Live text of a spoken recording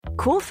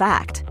Cool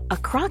fact, a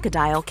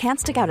crocodile can't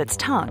stick out its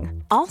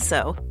tongue.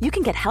 Also, you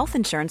can get health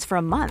insurance for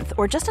a month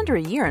or just under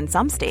a year in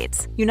some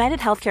states. United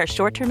Healthcare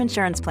short-term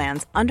insurance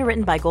plans,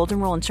 underwritten by Golden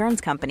Rule Insurance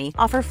Company,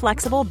 offer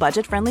flexible,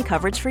 budget-friendly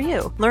coverage for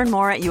you. Learn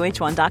more at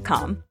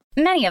uh1.com.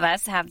 Many of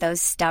us have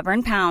those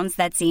stubborn pounds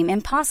that seem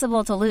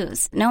impossible to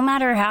lose, no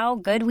matter how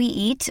good we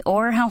eat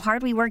or how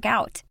hard we work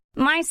out.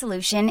 My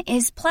solution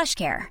is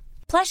PlushCare.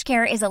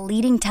 PlushCare is a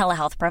leading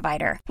telehealth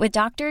provider with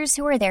doctors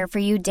who are there for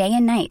you day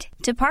and night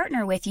to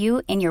partner with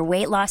you in your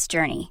weight loss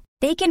journey.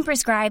 They can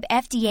prescribe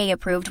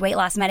FDA-approved weight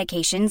loss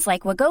medications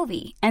like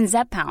Wegovy and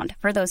Zepbound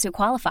for those who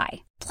qualify.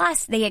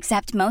 Plus, they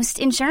accept most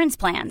insurance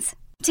plans.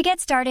 To get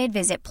started,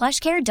 visit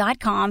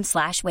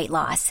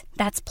plushcare.com/weightloss.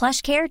 That's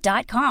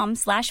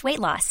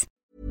plushcare.com/weightloss.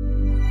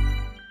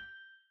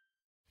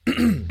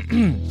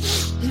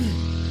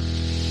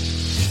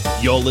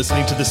 You're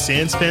listening to the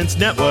Sanspants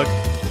Network.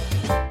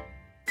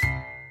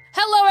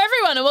 Hello,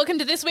 everyone, and welcome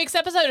to this week's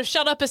episode of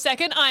Shut Up a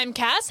Second. I'm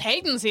Cass.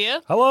 Hayden's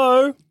here.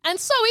 Hello. And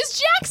so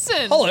is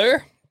Jackson. Hello.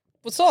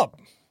 What's up?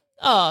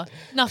 Oh,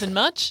 nothing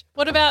much.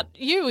 What about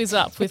you is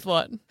up with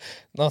what?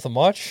 Nothing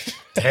much.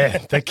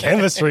 Damn, the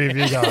chemistry of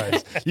you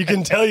guys. You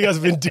can tell you guys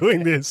have been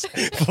doing this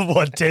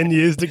for, 10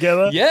 years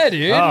together? Yeah,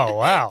 dude. Oh,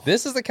 wow.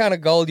 This is the kind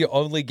of gold you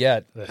only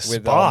get The with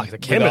spark, the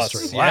with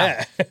chemistry. us. Wow.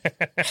 Yeah.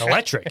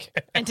 Electric.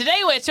 And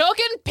today we're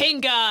talking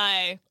pink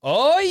eye.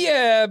 Oh,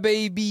 yeah,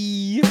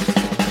 baby.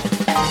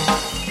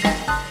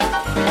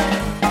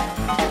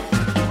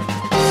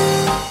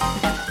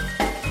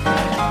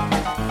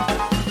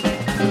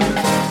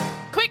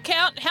 Quick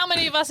count, how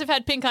many of us have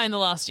had pink eye in the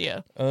last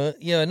year?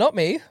 Yeah, not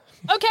me.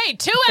 Okay,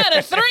 2 out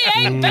of 3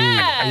 ain't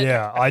bad.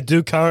 Yeah, I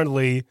do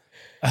currently,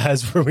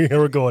 as we are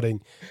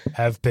recording,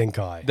 have pink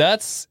eye.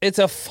 It's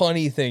a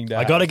funny thing to I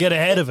have. got to get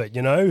ahead of it,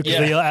 you know,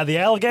 because the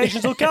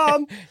allegations will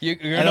come. You're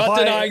And not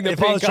denying the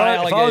if I was pink eye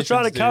trying, If I was trying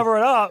to allegations, cover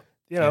it up,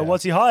 you know,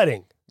 what's he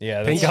hiding?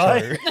 Yeah, that's Pink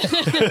eye? true.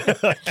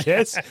 I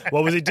guess.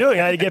 What was he doing?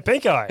 How did he get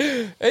pink eye?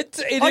 I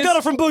got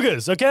it from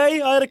boogers, okay?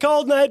 I had a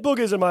cold and I had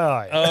boogers in my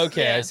eye.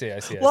 Okay, I see.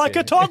 Like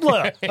a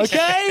toddler,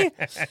 okay?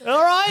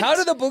 All right? How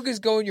do the boogers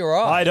go in your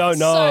eye? I don't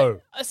know.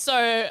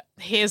 So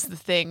here's the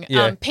thing.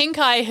 Yeah. Pink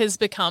eye has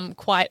become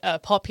quite a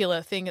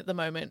popular thing at the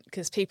moment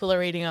because people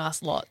are eating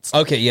us lots.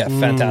 Okay, yeah,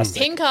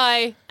 fantastic. Pink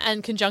eye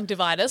and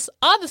conjunctivitis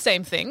are the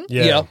same thing.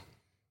 Yeah.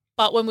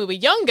 But when we were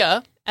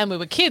younger and we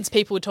were kids,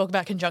 people would talk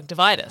about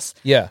conjunctivitis.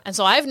 Yeah. And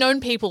so I've known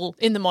people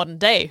in the modern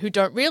day who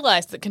don't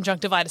realize that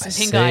conjunctivitis and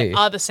pink eye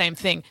are the same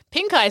thing.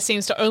 Pink eye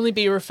seems to only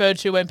be referred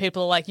to when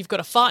people are like, you've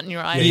got a fart in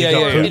your eye.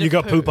 You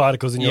got poop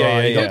particles in your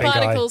eye. You got Poop pink eye.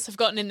 particles have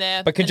gotten in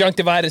there. But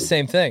conjunctivitis,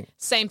 same thing.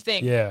 Same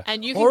thing. Yeah.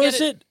 And you can or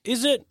get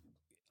is it,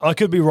 I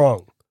could be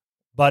wrong,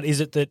 but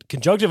is it that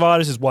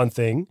conjunctivitis is one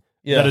thing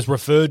that is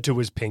referred to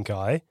as pink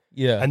eye?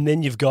 Yeah. And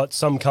then you've got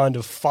some kind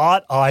of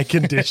fart eye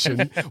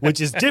condition,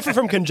 which is different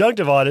from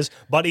conjunctivitis,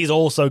 but is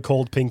also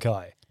called pink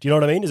eye. Do you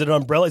know what I mean? Is it an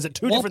umbrella? Is it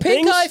two different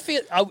pink things? eye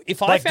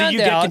if I like, found do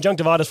you out, get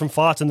conjunctivitis from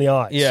farts in the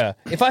eyes? Yeah.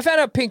 If I found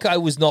out pink eye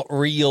was not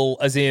real,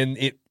 as in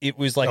it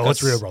was like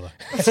it's real, brother.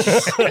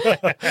 It's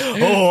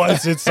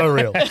so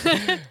real.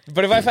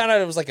 But if I found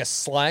out it was like a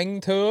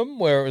slang term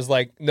where it was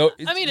like, no,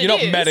 you're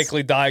not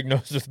medically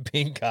diagnosed with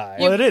pink eye.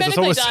 Well, it is. That's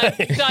what we're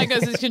medically saying.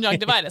 diagnosed as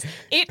conjunctivitis.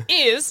 It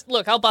is.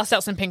 Look, I'll bust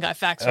out some pink eye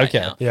facts right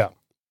now. Yeah.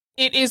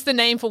 It is the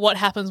name for what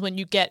happens when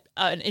you get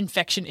an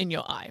infection in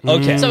your eye.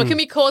 Okay. So it can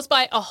be caused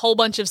by a whole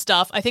bunch of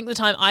stuff. I think the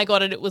time I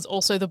got it, it was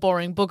also the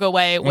boring booger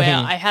way where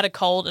I had a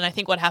cold and I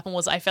think what happened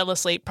was I fell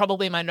asleep,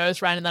 probably my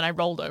nose ran and then I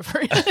rolled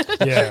over it.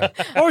 Yeah.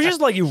 Or it's just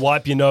like you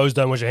wipe your nose,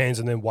 don't wash your hands,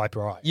 and then wipe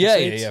your eye.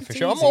 Yeah, for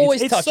sure. I'm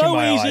always It's touching so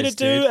my easy eyes, to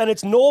do, dude. and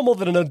it's normal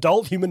that an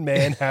adult human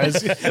man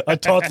has a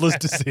toddler's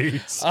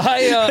disease.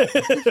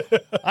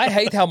 I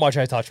hate how much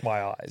I touch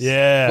my eyes.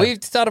 Yeah.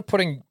 We've started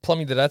putting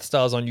Plumbing the Death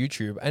Stars on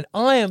YouTube, and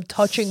I am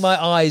touching my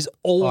eyes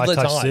all I the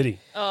touch time. City.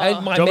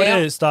 And my Do you want me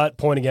mouth- to start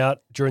pointing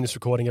out during this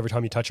recording every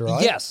time you touch your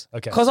eye? Yes.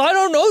 Okay. Because I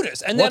don't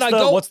notice. And then I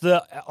go... What's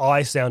the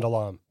eye sound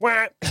alarm?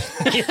 I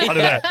don't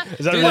know.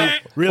 Is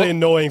that really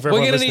annoying for We're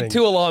everyone going to listening? need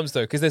 2 alarms,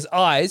 though, because there's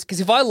eyes. Because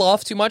if I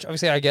laugh too much,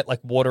 obviously I get, like,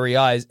 watery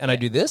eyes, and I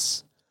do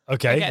this.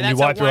 Okay, and that's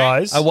you wipe a your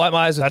whack. eyes. I wipe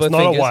my eyes with That's both not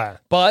fingers. a wire.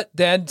 But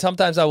then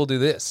sometimes I will do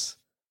this.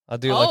 I'll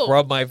do, like,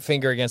 rub my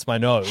finger against my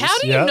nose. How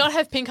do you Yeah. not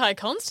have pink eye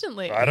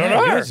constantly? I don't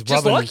Yeah, know. it's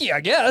Just rubbing- lucky,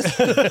 I guess.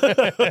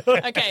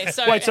 Okay,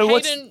 so, Wait, so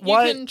Hayden,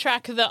 why- you can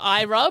track the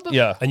eye rub.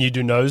 Yeah. And you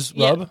do nose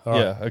Yeah. rub? All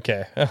right. Yeah,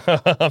 okay.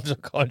 I'm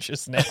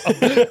subconscious now.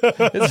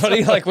 It's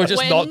funny, like we're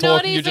just We're not not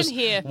talking. You're even just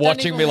here. Don't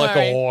watching even me like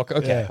worry. a hawk.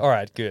 Okay, Yeah. all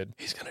right, good.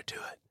 He's going to do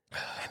it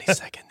any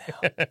second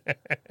now.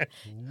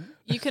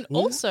 You can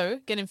also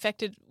get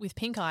infected with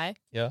pink eye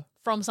Yeah.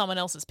 from someone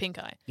else's pink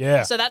eye.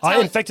 Yeah. So that's I how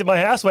infected my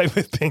housemate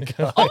with pink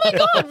eye. Oh my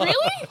God,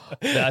 really?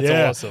 That's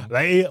yeah. awesome.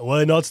 They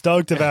were not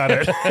stoked about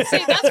it.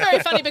 See, that's very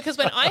funny because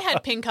when I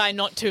had pink eye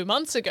not 2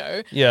 months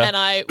ago, Yeah. and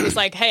I was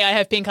like, hey, I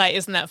have pink eye,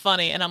 isn't that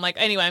funny? And I'm like,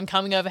 anyway, I'm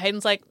coming over.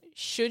 Hayden's like,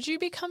 should you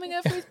be coming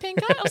over with pink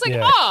eye? I was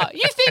like,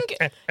 you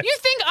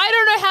think I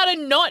don't know how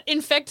to not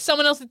infect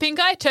someone else with pink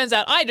eye? Turns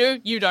out I do.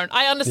 You don't.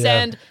 I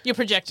understand. You're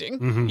projecting.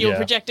 Mm-hmm. You were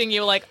projecting.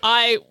 You were like,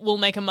 I will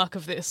make a muck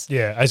of this.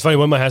 Yeah, it's funny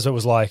when my husband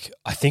was like,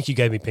 I think you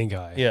gave me pink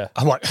eye. Yeah.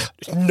 I'm like,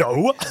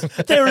 no,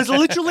 there is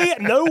literally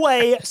no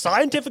way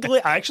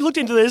scientifically. I actually looked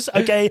into this.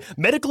 Okay,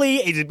 medically,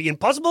 it'd be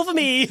impossible for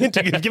me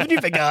to have given you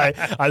pink eye.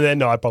 And then,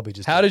 no, I probably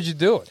just How did you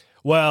do it?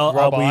 Well,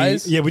 Rub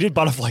eyes? we did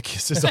butterfly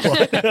kisses a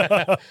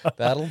lot.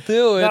 That'll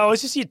do it. No,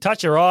 it's just you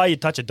touch your eye, you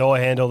touch a door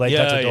handle, they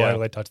touch a door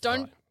handle, they touch the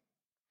Don't eye.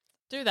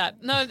 do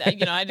that. No,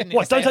 I didn't.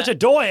 What, don't touch a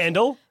door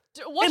handle?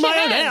 Wash in your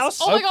my own hands. house?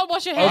 Oh my God,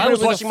 wash your I hands. was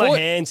with a washing my foot.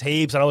 hands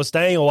heaps and I was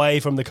staying away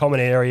from the common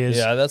areas.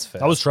 Yeah, that's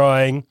fair. I was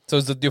trying. So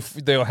is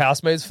your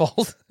housemate's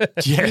fault?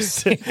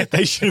 Yes,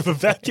 they should have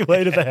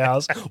evacuated the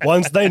house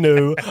once they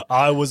knew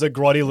I was a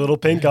grotty little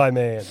pink eye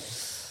man.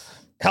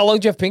 How long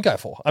do you have pink eye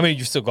for? I mean,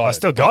 you still got it. I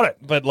still got it.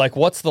 But like,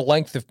 what's the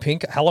length of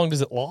pink? How long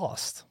does it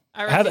last?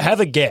 I reckon Have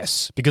a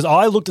guess, because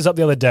I looked this up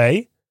the other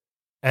day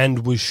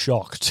and was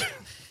shocked.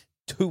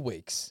 2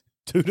 weeks.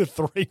 2 to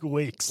 3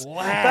 weeks.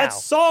 Wow.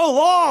 That's so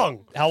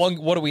long. How long?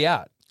 What are we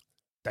at?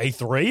 Day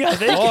 3, I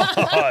think.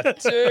 Oh,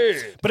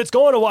 dude. But it's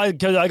gone away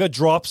because I got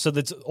drops, so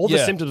that's all the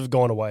Yeah. symptoms have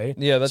gone away.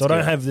 Yeah, that's so I don't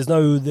good. have.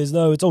 There's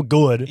no. It's all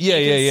good. Yeah,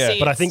 You yeah, can yeah. see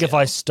But I it think if still.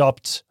 I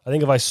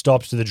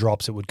stopped, to the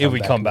drops, it would come It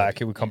would back. come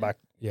back. It would come back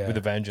Yeah. with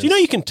a vengeance. Do you know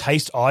you can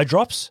taste eye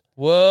drops?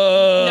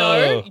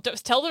 Whoa. No,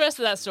 tell the rest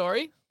of that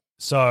story.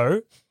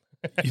 So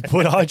you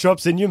put eye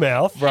drops in your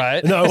mouth.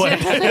 Right. No, wait.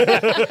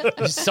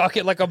 You suck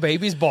it like a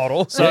baby's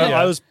bottle. So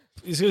Yeah.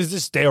 it's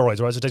just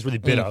steroids, right? So it tastes really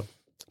bitter.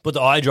 Put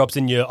the eye drops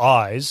in your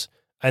eyes,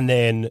 and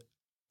then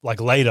like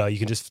later you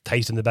can just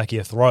taste in the back of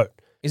your throat.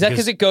 Is that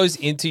because it goes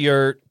into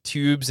your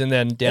tubes and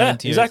then down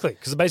into your... exactly.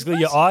 Because basically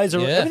your eyes are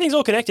Yeah. everything's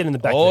all connected in the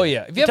back. Oh, there.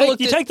 yeah. Have you You ever take,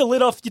 looked you at- take the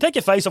lid off. You take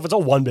your face off. It's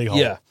all one big hole.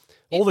 Yeah.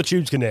 All the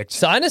tubes connect.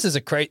 Sinuses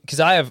are crazy because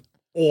I have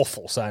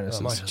awful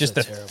sinuses. mine are Just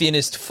so the terrible.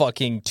 thinnest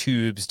fucking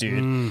tubes,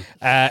 dude.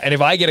 And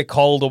if I get a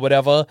cold or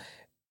whatever,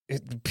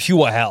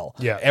 pure hell.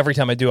 Yeah. Every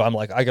time I do, I'm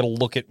like, I got to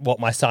look at what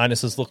my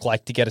sinuses look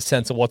like to get a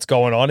sense of what's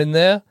going on in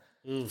there.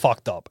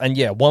 Fucked up. And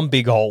yeah, one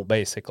big hole,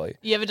 basically.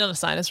 You ever done a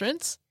sinus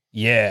rinse?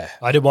 Yeah.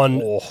 I did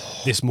one Oh,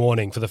 this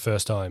morning for the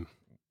first time.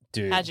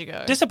 dude. How'd you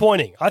go?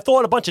 Disappointing. I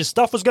thought a bunch of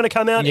stuff was going to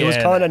come out. It was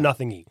Yeah, kind of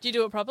nothingy. Did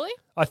you do it properly?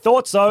 I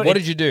thought so. What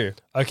did you do?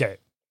 Okay.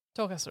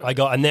 Talk us through.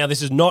 And now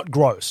this is not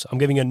gross. I'm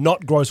giving a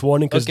not gross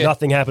warning because Okay.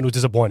 nothing happened was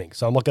disappointing.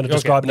 So I'm not going to Okay,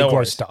 describe any no gross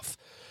worries. stuff.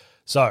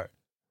 So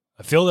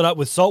I filled it up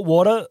with salt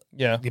water.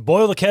 Yeah. You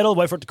boil the kettle,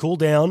 wait for it to cool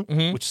down,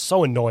 which is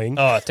so annoying.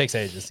 Oh, it takes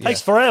ages. Yeah.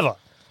 Takes forever.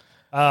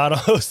 And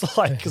I was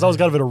like, because I was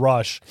kind of in a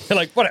rush. You're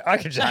like, what? I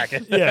can jack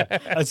it. Yeah.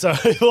 And so,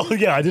 well,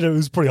 yeah, I did it. It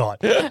was pretty hot.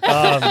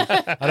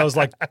 And I was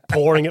like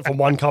pouring it from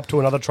one cup to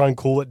another, try and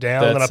cool it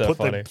down. And then I That's so put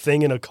funny. the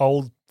thing in a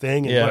cold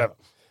thing and Yeah. whatever.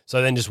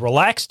 So then just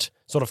relaxed,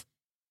 sort of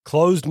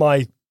closed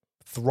my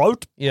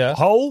throat Yeah.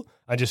 hole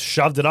and just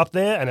shoved it up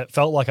there. And it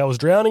felt like I was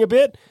drowning a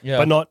bit, Yeah.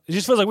 but not. It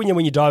just feels like when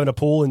you dive in a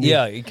pool and you,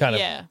 Yeah, you kind of.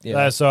 Yeah.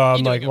 Yeah. So I'm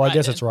You're like, doing it well, I right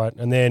guess then. that's right.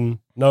 And then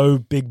no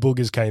big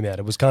boogers came out.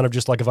 It was kind of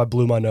just like if I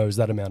blew my nose,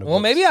 that amount of Well,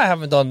 boogers. maybe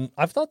I've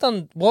not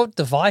done. What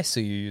device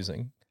are you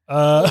using?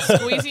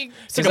 Squeezy.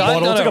 It's like Because a I've bottle.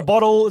 done It's like a- a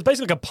bottle. It's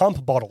basically like a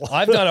pump bottle.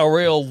 I've done a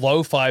real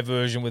lo-fi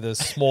version with a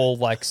small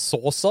like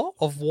saucer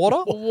of water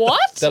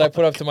What? that I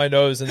put up to my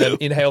nose and then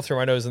inhale through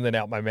my nose and then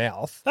out my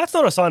mouth. That's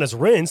not a sinus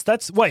rinse.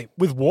 That's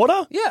with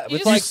water. Yeah, You with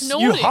just like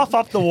snort. You Snorting. huff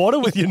up the water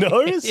with your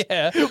nose.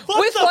 yeah, What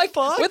with the like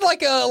fuck? with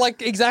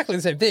like exactly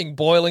the same thing.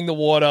 Boiling the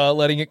water,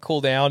 letting it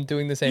cool down,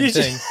 doing the same You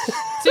thing. just-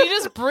 So you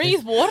just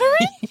breathe water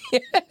in?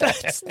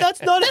 That's not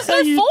There's how no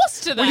you.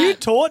 force to Were you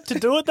that. taught to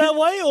do it that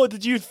way, or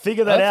did you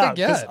figure that I out?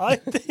 'Cause forget. I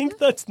think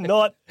that's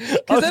not.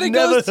 Because then it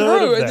goes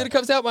through, and then it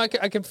comes out. I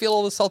can feel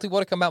all the salty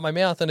water come out my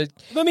mouth, and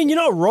I mean, you're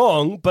not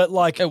wrong, but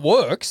like, it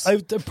works.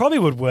 it probably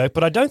would work,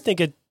 but I don't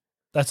think it.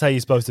 That's how you're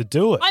supposed to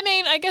do it. I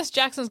mean, I guess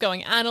Jackson's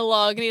going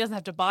analog and he doesn't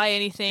have to buy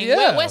anything.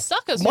 Yeah. We're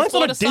suckers. Mine's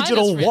We've not bought a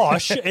digital sinus rinse.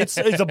 wash. It's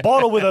a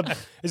bottle with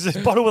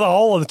a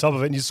hole on the top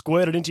of it, and you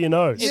squirt it into your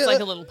nose. It's like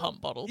a little pump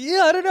bottle.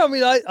 Yeah, I don't know. I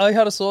mean, I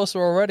had a saucer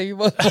already,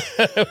 but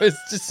it was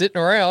just sitting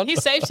around. He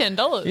saved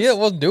 $10. Yeah, it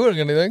wasn't doing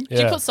anything. Did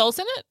you put salt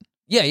in it?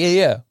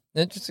 Yeah.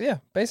 And just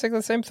basically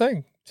the same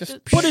thing. Just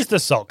What is the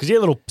salt? Because you get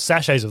little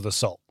sachets of the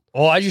salt.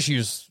 oh, I just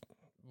use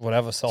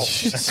whatever salt.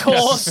 Of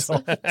course.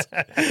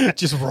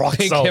 Just rock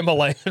Pink salt.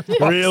 Himalayan.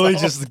 Really,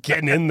 just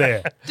getting in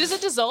there. Does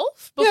it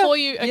dissolve before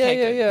you? Okay,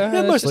 good. Yeah,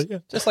 Yeah, mostly, Just, yeah.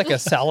 just like a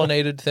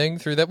salinated thing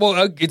through that.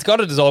 Well, it's got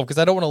to dissolve because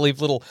I don't want to leave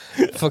little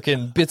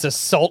fucking bits of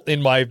salt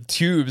in my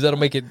tubes. That'll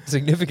make it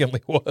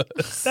significantly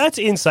worse. That's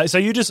insane. So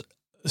you just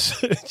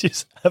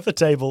have a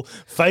table,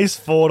 face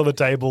forward on the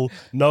table,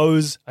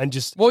 nose, and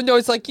just Well, no,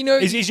 it's like,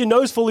 is your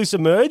nose fully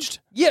submerged?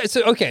 yeah.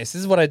 So okay, so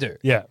this is what I do.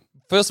 Yeah.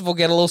 First of all,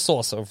 get a little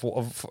saucer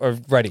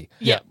of ready.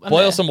 Yeah, I'm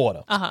Boil there. some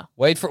water. Uh-huh.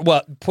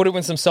 Put it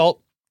with some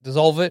salt,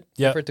 dissolve it,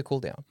 Yeah. wait for it to cool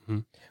down.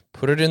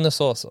 Put it in the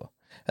saucer.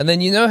 And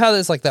then you know how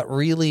there's like that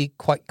really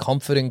quite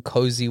comforting,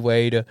 cozy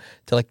way to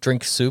like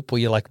drink soup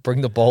where you like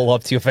bring the bowl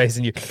up to your face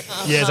and you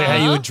Yeah, it's like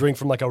how you would drink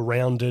from like a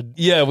rounded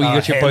where you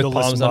got your both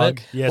palms on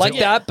it. Yeah, like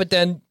that, but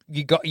then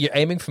you're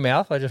aiming for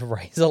mouth. I just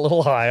raise a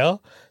little higher,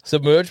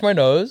 submerge my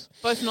nose.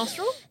 Both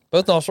nostrils?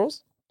 Both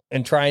nostrils.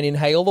 And try and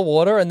inhale the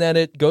water, and then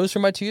it goes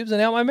through my tubes and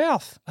out my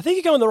mouth. I think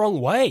you're going the wrong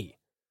way.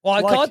 Well,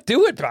 I can't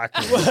do it back.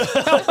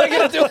 How am I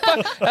going to do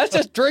it? That's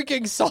just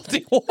drinking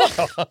salty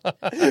water.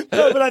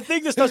 No, but I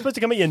think this stuff's supposed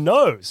to come out your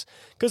nose.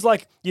 Because,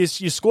 like, you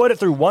squirt it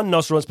through one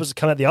nostril, it's supposed to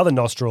come out the other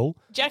nostril.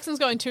 Jackson's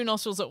going 2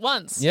 nostrils at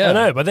once. Yeah. I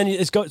know, but then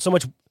it's got so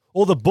much...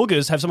 All the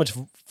boogers have so much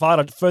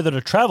further to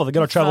travel. They've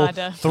got to travel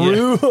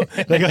through...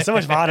 Yeah. They got so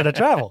much farther to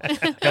travel.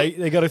 Okay?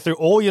 They got to through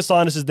all your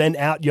sinuses, then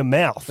out your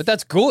mouth. But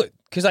that's good,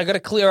 because I got to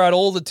clear out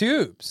all the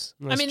tubes.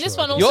 I mean, this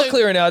one also... You're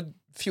clearing out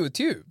fewer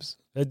tubes.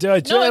 Well,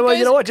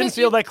 you know what? Didn't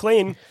feel that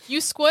clean.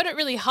 You squirt it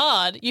really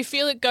hard. You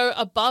feel it go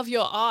above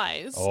your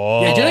eyes.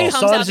 Oh. Yeah, do you think your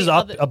Comes out sinus is the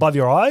up other- above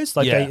your eyes?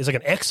 Like Yeah. it's like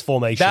an X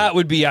formation. That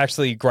would be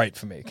actually great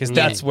for me, because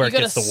that's where You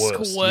it gets the gotta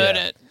worst. squirt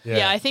Yeah. it. Yeah.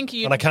 Yeah, I think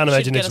you. And I can't should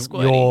imagine get a it's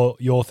squirty.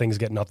 your thing's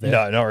getting up there.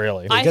 No, not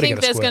really. I gotta think get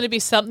a there's squirt. going to be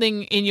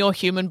something in your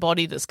human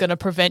body that's going to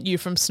prevent you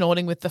from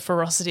snorting with the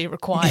ferocity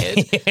required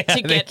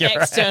to get you're right.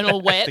 external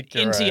I wet think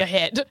you're into right. your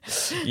head.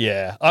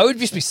 Yeah, I would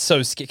just be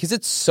so scared because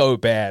it's so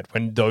bad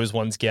when those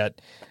ones get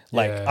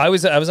like. Yeah. I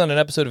was on an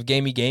episode of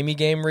Gamey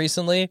Game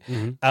recently,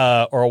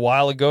 or a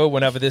while ago.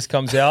 Whenever this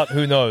comes out,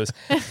 who knows?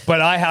 But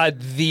I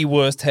had the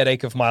worst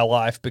headache of my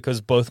life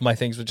because both my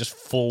things were just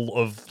full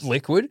of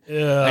liquid.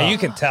 Yeah. And you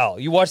can tell.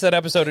 You watch that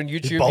episode on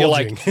YouTube, you're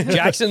like,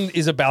 Jackson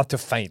is about to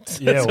faint.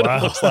 Yeah, That's what wow.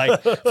 it looks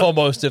like for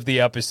most of the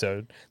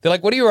episode. They're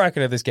like, "What do you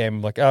reckon of this game?"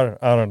 I'm like, I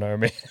don't know,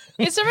 man.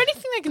 Is there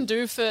anything they can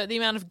do for the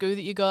amount of goo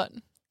that you got?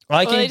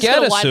 I Or they can just get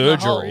gotta a widen the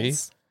surgery.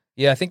 holes?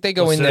 Yeah, I think they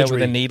go Or in there with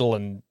surgery. a needle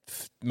and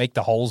make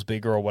the holes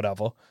bigger or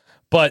whatever.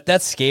 But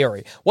that's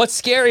scary. What's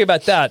scary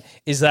about that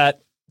is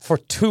that for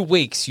 2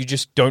 weeks, you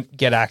just don't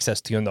get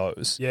access to your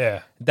nose.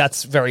 Yeah.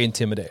 That's very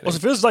intimidating. Also,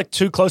 it feels like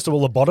too close to a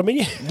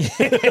lobotomy.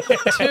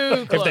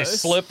 Too close. If they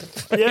slip.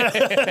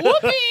 Yeah.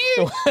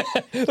 Whoopee!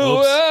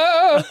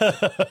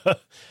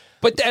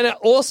 But then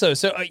also,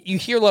 so you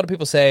hear a lot of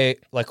people say,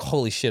 like,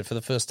 holy shit, for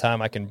the first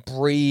time I can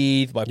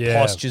breathe, my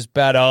Yeah. posture's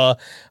better,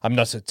 I'm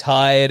not so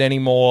tired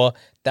anymore.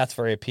 That's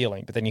very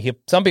appealing. But then you hear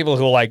some people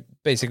who are like,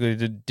 basically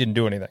didn't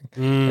do anything.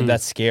 And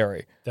that's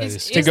scary. That Is-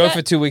 is- To is go that-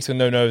 for 2 weeks with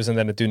no nose and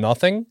then to do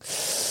nothing,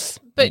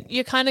 But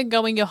you're kind of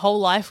going your whole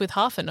life with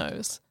half a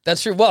nose.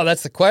 that's true. Well,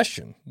 that's the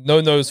question.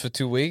 No nose for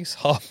 2 weeks,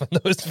 half a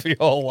nose for your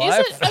whole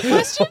life. Is it a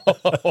question?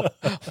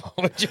 What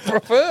would you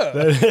prefer?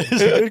 That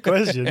is a good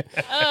question.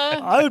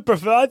 I would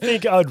prefer. I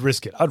think I would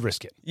risk it. I'd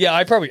risk it. Yeah,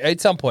 I probably at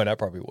some point I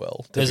probably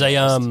will. to There's be a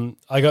honest.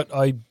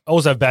 I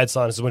also have bad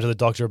sinuses. I went to the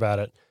doctor about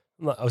it.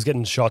 I was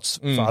getting shots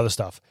for other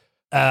stuff.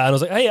 And I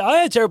was like, hey, I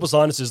had terrible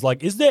sinuses.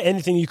 Like, is there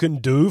anything you can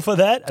do for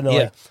that? And they're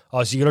like,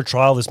 oh, so you got to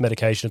trial this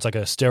medication. It's like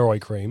a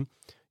steroid cream.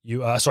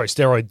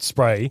 Steroid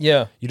spray.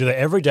 Yeah. You do that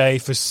every day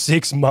for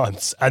 6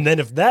 months. And then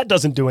if that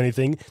doesn't do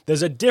anything,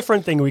 there's a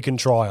different thing we can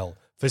trial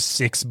for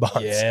 6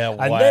 months. Yeah,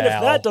 And then if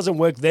wow. that doesn't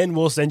work, then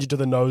we'll send you to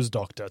the nose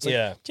doctor. It's like,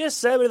 Yeah. just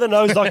send me to the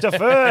nose doctor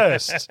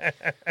first.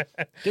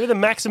 Give me the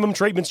maximum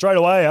treatment straight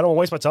away. I don't want to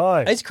waste my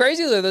time. It's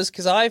crazy though, this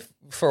because I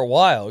for a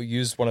while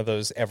used one of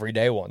those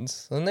everyday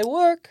ones, and they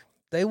work.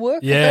 They work.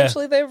 Yeah.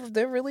 Eventually,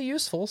 they're really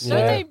useful. So.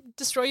 Don't they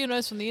destroy your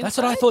nose from the inside? That's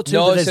what I thought too.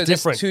 No, but there's so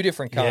different. there's 2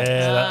 different kinds.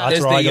 Yeah, that's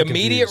There's where I the got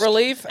immediate confused.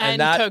 relief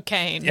And that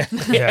cocaine.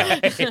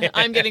 Yeah.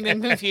 I'm getting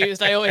them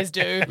confused. I always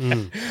do. yeah,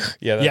 that's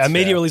Yeah,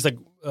 immediate fair. release, like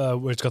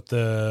where it's got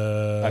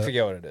the. I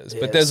forget what it is,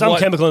 Yeah, but there's some one,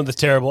 chemical in it that's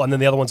terrible, and then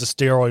the other one's a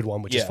steroid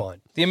one, which is fine.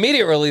 The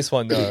immediate release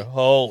one though,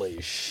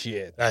 holy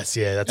shit! That's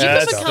You That's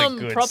can the become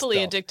good properly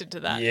stuff. addicted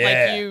to that.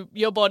 Yeah. Like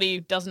your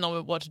body doesn't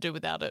know what to do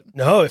without it.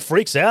 No, it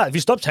freaks out. If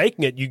you stop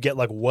taking it, you get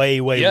like way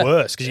Yeah.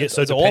 worse because you get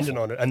so It's dependent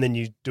awful. on it, and then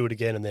you do it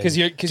again, and then Because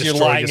you're destroy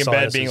lying your in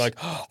bed sinuses. being like,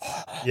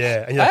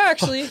 yeah, and you're like, I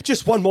actually.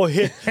 just one more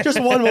hit, just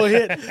one more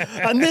hit,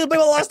 and this'll be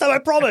my last time. I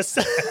promise.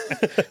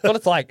 What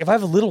it's like. If I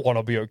have a little one,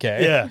 I'll be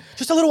okay. Yeah,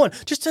 just a little one,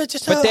 just.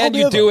 But then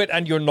you do it,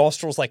 and your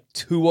nostrils like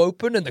too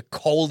open, and the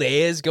cold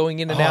air's going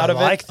in and out of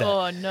I like it. that.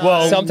 Oh, no.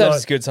 Well, Sometimes no,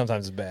 it's good,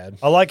 sometimes it's bad.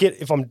 I like it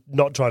if I'm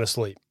not trying to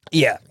sleep.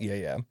 Yeah.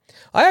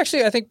 I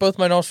think both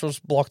my nostrils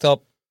blocked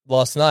up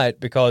last night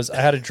because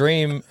I had a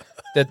dream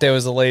that there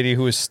was a lady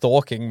who was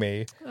stalking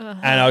me,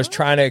 and I was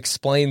trying to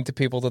explain to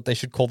people that they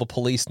should call the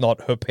police,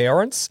 not her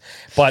parents.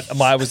 But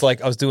I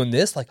was doing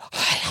this like.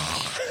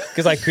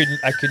 Because I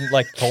couldn't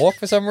like talk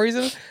for some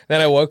reason. Then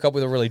I woke up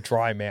with a really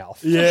dry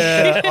mouth.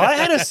 Yeah, I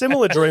had a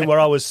similar dream where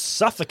I was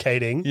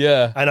suffocating.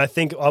 Yeah. And I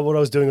think what I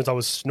was doing was I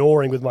was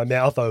snoring with my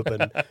mouth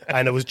open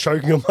and it was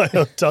choking on my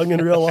own tongue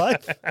in real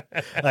life.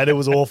 And it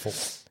was awful.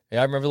 Yeah,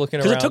 I remember looking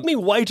Because around. it took me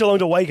way too long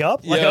to wake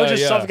up. Like, Yeah, I was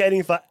just yeah.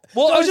 suffocating for...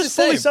 Well, I I was was just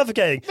the fully same.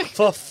 suffocating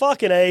for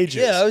fucking ages.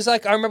 Yeah, I was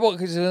like, I remember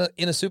because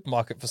in a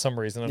supermarket for some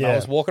reason, and I Yeah.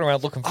 was walking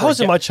around looking for I was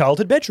in my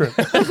childhood bedroom.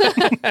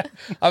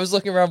 I was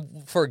looking around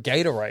for a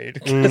Gatorade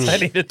because I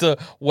needed to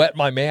wet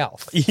my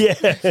mouth. Yeah.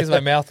 Because my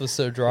mouth was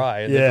so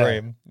dry in the Yeah.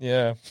 dream.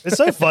 Yeah. It's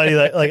so funny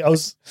that like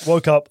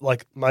woke up,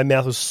 like my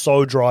mouth was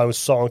so dry, I was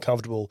so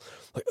uncomfortable.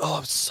 Like, oh,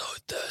 I'm so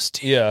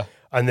thirsty. Yeah.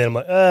 And then I'm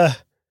like,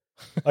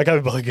 I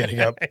can't be bothered getting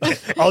up.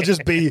 I'll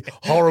just be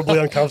horribly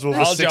uncomfortable for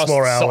I'll 6 just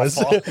more hours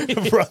suffer.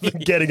 rather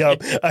than getting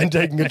up and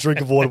taking a drink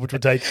of water, which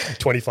would take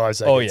 25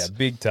 seconds. Oh, yeah.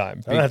 Big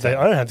time. I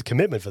don't have the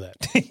commitment for that.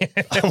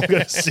 I'm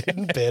going to sit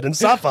in bed and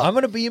suffer. I'm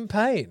going to be in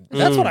pain.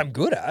 That's what I'm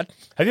good at.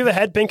 Have you ever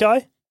had pink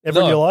eye ever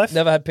in your life?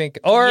 Never had pink.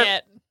 Or Yeah.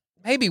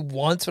 maybe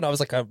once when I was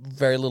like a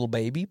very little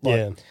baby, but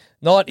Yeah.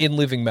 not in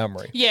living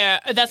memory. Yeah,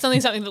 that's only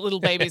something that little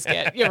babies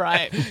get. You're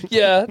right.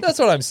 Yeah, that's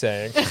what I'm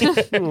saying.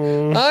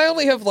 I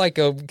only have like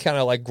a kind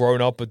of like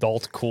grown up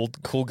adult cool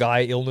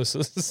guy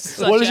illnesses.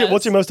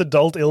 What's your most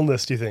adult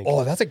illness, do you think?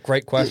 Oh, that's a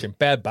great question.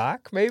 Bad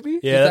back, maybe?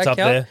 yeah, Does that's that up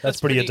count? there.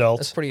 That's pretty adult.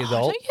 That's pretty Oh, I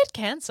adult. thought you had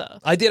cancer.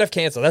 I did have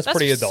cancer. That's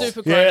pretty adult.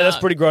 Super grown Yeah, that's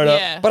up. pretty grown up.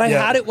 Yeah. But I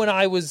Yeah. had it when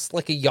I was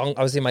like I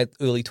was in my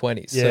early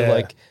 20s. Yeah. So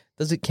like,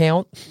 does it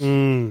count?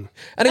 Mm.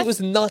 And it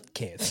was nut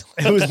cancer.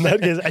 It was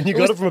not good. And you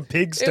got it from a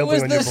pig It stomping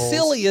was on the your balls.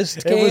 silliest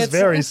It cancer. was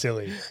very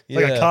silly. Like Yeah.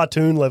 a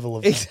cartoon level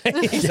of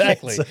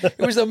Exactly. It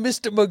was a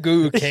Mr.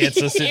 Magoo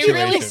cancer situation. It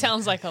really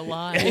sounds like a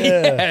lie.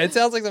 Yeah, it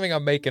sounds like something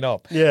I'm making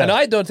up. Yeah. And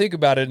I don't think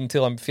about it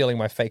until I'm feeling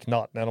my fake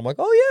nut. And I'm like,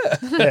 oh, yeah.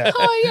 Yeah.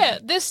 Oh yeah,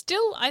 there's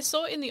still. I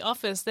saw in the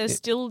office. There's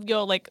still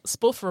your like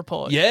spoof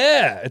report.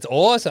 Yeah, it's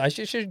awesome. I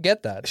should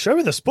get that. Show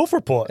me the spoof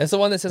report. That's the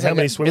one that says How I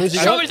many got- swimmers you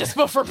Show got? me the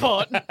spoof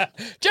report.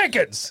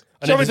 Jenkins,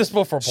 I show need me to- the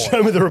spoof report.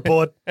 Show me the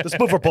report. The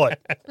spoof report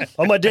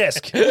on my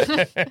desk.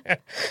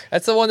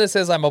 That's the one that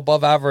says I'm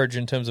above average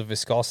in terms of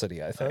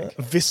viscosity, I think.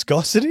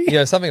 Viscosity?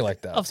 Yeah, something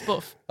like that. of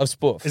spoof. Of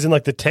spoof. Is in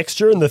like the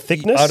texture and the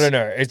thickness? I don't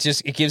know. It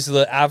gives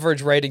the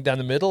average rating down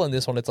the middle, and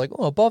this one it's like,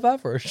 oh, above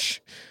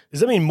average. Does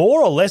that mean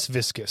more or less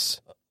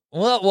viscous?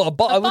 Well, I would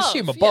Above,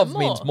 assume yeah, above more.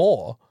 means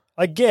more.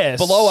 I guess.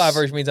 Below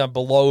average means I'm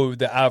below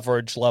the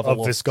average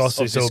level of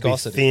viscosity, of so it'll be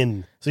viscosity.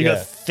 thin. So you Yeah.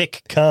 got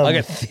thick cum. I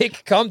got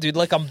thick cum, dude,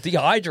 like I'm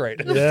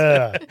dehydrated.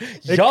 Yeah.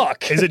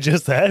 Yuck. Is it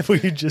just that? Were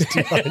you just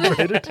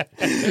dehydrated?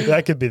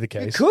 That could be the It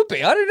case. could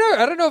be. I don't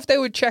know. I don't know if they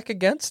would check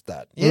against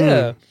that.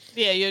 Yeah.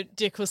 Yeah, your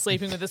dick was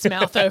sleeping with its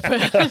mouth open.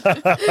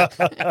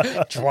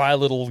 Dry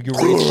little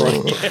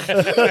urethra.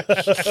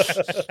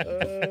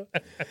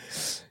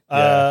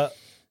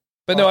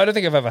 But no, I don't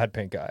think I've ever had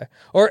pink eye.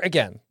 Or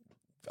again,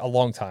 a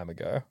long time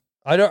ago.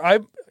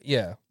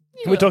 Yeah.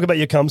 Can we talk about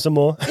your cum some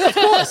more? Of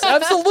course,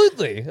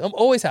 absolutely. I'm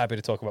always happy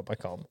to talk about my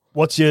cum.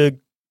 What's your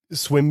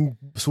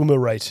swimmer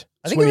rate?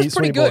 I think it was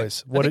pretty good.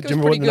 Boys. I think Do it you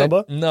was remember the pretty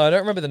number? good. No, I don't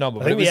remember the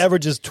number. I think the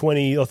average is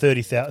 20 or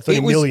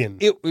 30 million.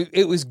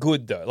 It was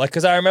good though. Like,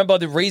 because I remember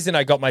the reason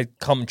I got my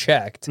cum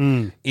checked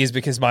is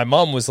because my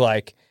mum was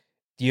like,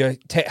 "You're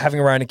having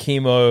a round of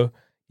chemo.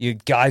 You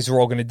guys are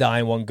all going to die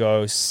in one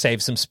go.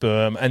 Save some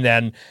sperm." And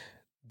then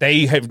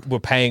were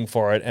paying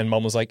for it, and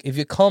mum was like, "If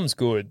your cum's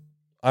good,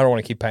 I don't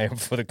want to keep paying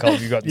for the cum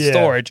you got in Yeah.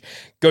 storage.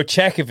 Go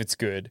check if it's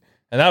good."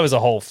 And that was a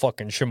whole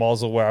fucking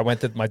schmozzle where I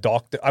went to my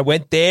doctor. I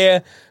went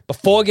there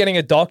before getting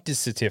a doctor's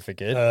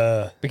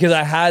certificate because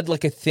I had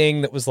like a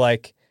thing that was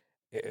like,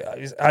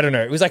 I don't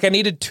know. It was like I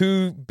needed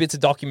 2 bits of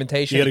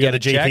documentation. You got to go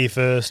get to the it GP checked.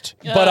 first.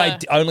 But I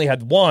only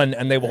had one,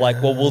 and they were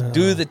like, well, we'll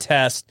do the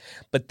test,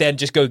 but then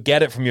just go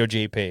get it from your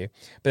GP.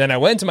 But then I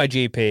went to my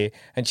GP,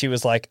 and she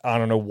was like, I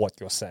don't know what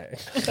you're saying.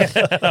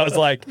 And I was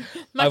like,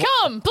 My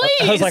cum, please.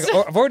 I was like,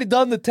 "Oh, I've already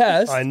done the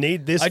test. I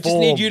need this I just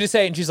form." need you to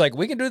say it. And she's like,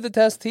 we can do the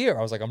test here.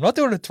 I was like, I'm not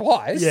doing it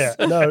twice. Yeah,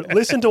 no,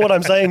 listen to what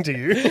I'm saying to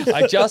you.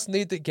 I just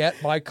need to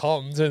get my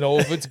cum to know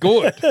if it's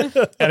good.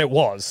 And it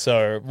was.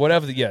 So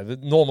whatever, the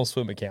normal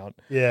swim account.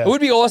 Yeah. It would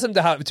be awesome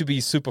to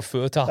be super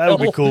fertile. That would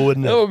be cool,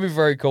 wouldn't it? That would be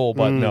very cool,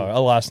 but no,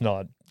 alas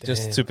not.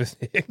 Just super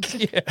thick.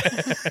 Yeah.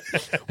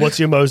 What's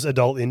your most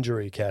adult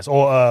injury, Cass?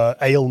 Or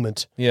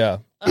ailment? Yeah.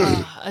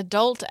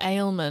 Adult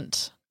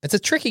ailment. It's a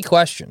tricky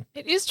question.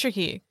 It is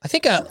tricky. I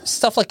think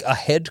stuff like a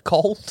head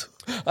cold.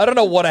 I don't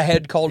know what a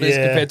head cold is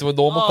Yeah. compared to a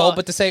normal Oh, cold,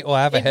 but to say,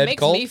 I have a It head makes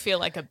cold. me feel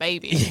like a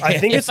baby. I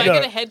think If it's I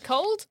get a head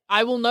cold,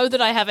 I will know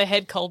that I have a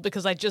head cold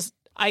because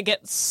I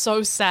get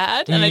so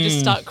sad and I just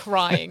start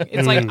crying.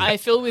 It's like I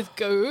fill with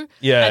goo,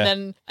 Yeah.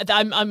 and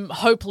then I'm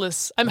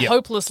hopeless. I'm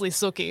hopelessly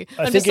sooky.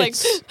 I'm think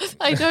just like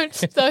I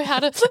don't know how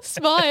to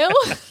smile.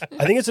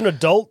 I think it's an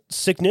adult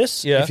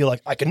sickness. Yeah. If you're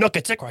like, I cannot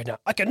get sick right now.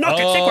 I cannot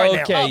get sick right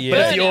now. Okay, Oh, yeah.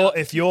 But burnout.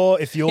 if you're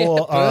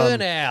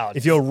burnout.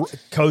 if you're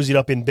cozied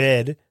up in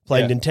bed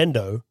playing Yeah.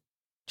 Nintendo,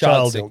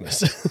 Child child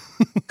illness.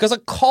 Because a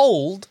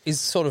cold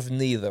is sort of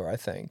neither, I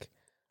think.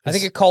 I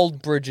think a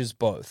cold bridges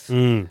both. Yeah,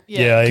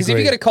 I Because if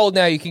agree. you get a cold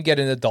now, you can get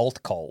an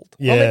adult cold.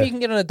 Or Yeah. maybe you can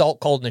get an adult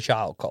cold and a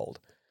child cold.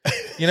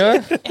 You know?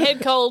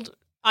 Head cold.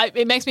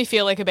 It makes me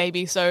feel like a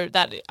baby, so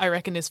that I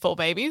reckon is for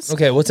babies.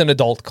 Okay, what's an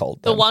adult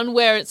cold? The then? one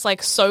where it's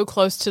like so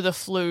close to the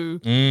flu,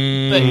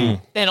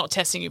 but they're not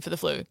testing you for the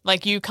flu.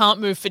 Like you can't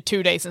move for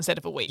 2 days instead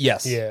of a week.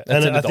 Yes. Yeah, that's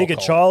and an I adult think a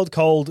cold. child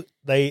cold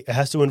it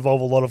has to involve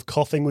a lot of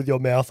coughing with your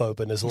mouth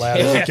open as loud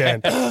as you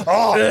can.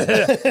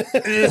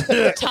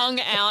 Tongue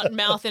out,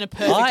 mouth in a I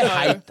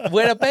perfect hate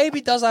when a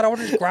baby does that. I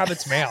want to just grab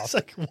its mouth. It's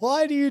like,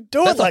 why do you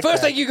do That's it like the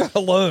first that? thing you got to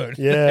learn.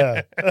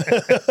 Yeah.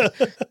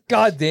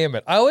 God damn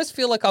it! I always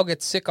feel like I'll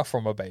get sicker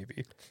from a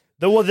baby.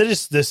 They're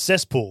just the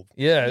cesspool.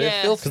 Yeah, Yeah.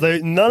 it feels.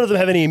 Because none of them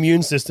have any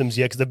immune systems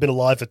yet because they've been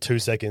alive for 2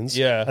 seconds.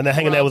 Yeah. And they're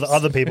hanging out with Gross.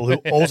 other people who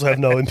also have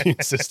no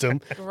immune system.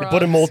 You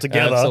put them all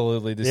together.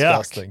 Absolutely Yuck.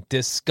 disgusting.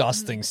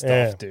 Disgusting stuff,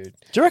 Yeah. dude.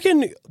 Do you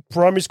reckon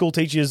primary school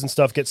teachers and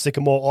stuff get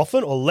sicker more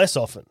often or less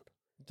often?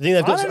 Do you think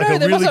they've got I don't like know, a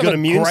they must really have good a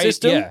immune great-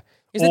 system? Yeah.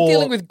 Is it Or-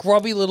 dealing with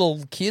grubby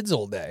little kids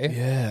all day?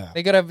 Yeah.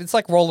 They gotta. It's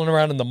like rolling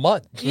around in the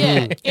mud.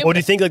 Yeah. Or do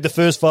you think like the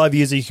first 5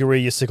 years of your career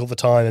you're sick all the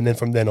time and then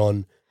from then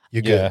on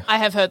you're good? Yeah. I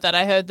have heard that.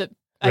 I heard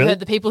Really?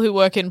 the people who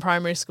work in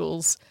primary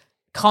schools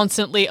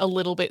constantly a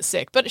little bit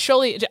sick. But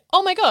surely,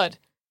 oh my God,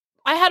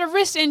 I had a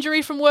wrist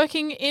injury from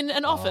working in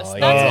an office.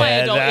 That's my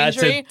adult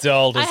injury.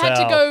 adult I as had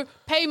to hell. go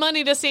pay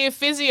money to see a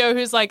physio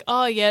who's like,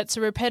 oh yeah, it's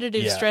a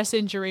repetitive Yeah. stress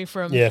injury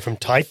from Yeah, from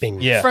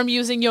typing. Yeah. from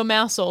using your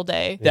mouse all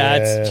day.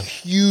 That's Yeah.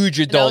 huge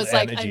And I adult was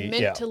like, energy. I'm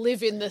meant yeah. to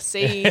live in the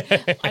sea.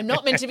 I'm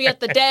not meant to be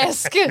at the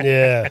desk.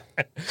 Yeah.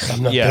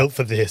 I'm not Yeah. built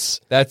for this.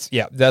 That's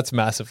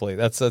massively.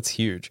 That's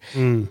huge.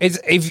 Mm. It's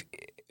if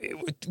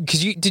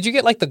because did you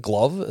get like the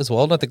glove as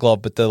well? Not the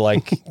glove, but the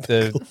like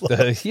the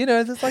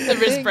there's like The a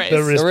wrist thing. brace.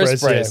 The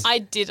wrist brace, I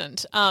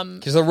didn't.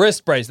 Because the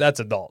wrist brace,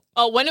 that's adult.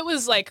 Oh, when it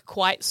was like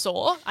quite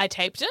sore, I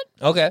taped it.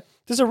 Okay.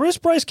 Does a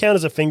wrist brace count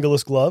as a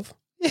fingerless glove?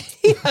 I'd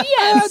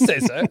Yes. say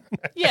so.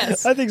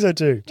 Yes. I think so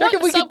too. reckon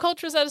What we could-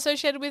 subculture is that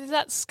associated with? Is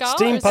that ska? or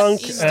is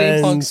Steampunk that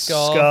emo? Steampunk and ska.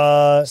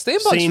 ska.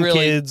 Steampunk's scene really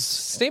kids.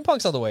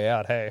 Steampunk's on the way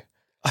out. Hey,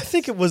 I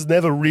think it was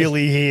never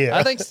really here.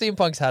 I think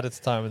steampunk's had its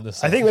time in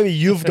this. I think maybe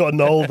you've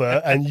gotten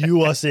older and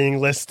you are seeing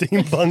less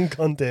steampunk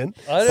content,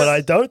 but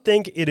I don't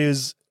think it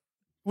is.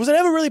 Was it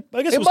ever really?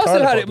 I guess it, it was must have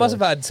kind of had. It must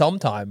popular. have had some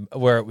time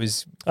where it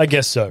was I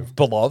guess so.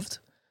 beloved.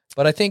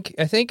 But I think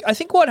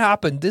what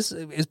happened. This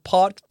is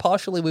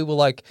partially we were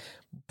like.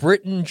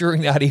 Britain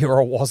during that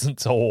era wasn't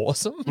so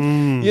awesome.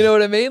 You know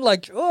what I mean?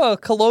 Like,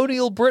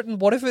 colonial Britain,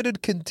 what if it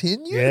had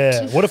continued?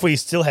 Yeah. What if we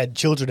still had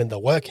children in the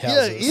Yeah,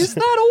 workhouses? is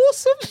that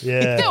awesome?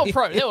 Yeah. They were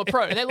pro. They were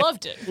pro. They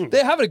loved it.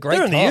 They're having a great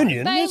They're in time. the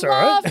union. They It's all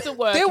right. loved the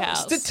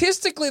workhouse.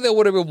 Statistically, there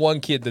would have been one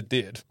kid that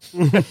did.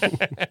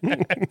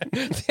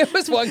 There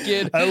was one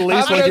kid At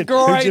least having one a kid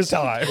who great just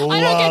time. I don't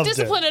get loved it.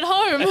 discipline at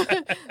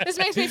home. This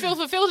makes me feel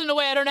fulfilled in a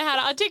way I don't know how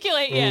to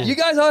articulate yet. You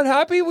guys aren't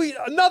happy?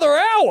 Another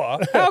hour?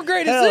 How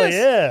great is Hell this?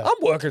 yeah. I'm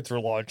working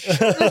through lunch.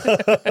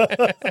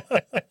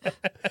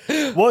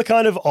 What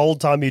kind of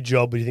old-timey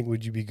job would you think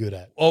would you be good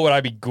at? What would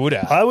I be good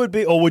at? I would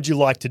be, or would you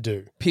like to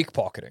do?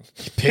 Pickpocketing.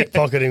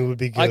 Pickpocketing would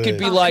be good. I could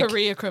be A like,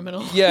 career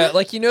criminal. yeah,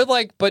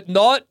 like, but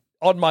not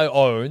on my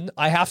own.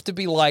 I have to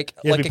be like,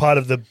 Yeah, like be a, part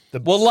of the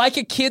well, like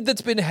a kid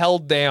that's been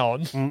held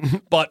down,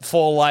 but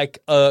for like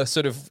a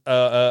sort of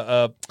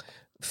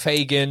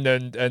Fagin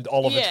and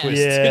Oliver Yeah.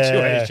 Twist Yeah,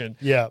 situation.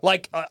 yeah.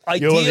 Like You're one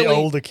ideally, of the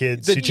older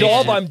kids. the who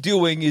job just- I'm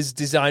doing is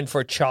designed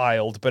for a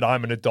child, but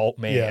I'm an adult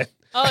man. Yeah.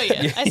 Oh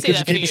yeah, I see Because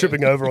that you for keep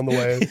tripping over on the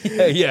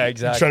way. yeah,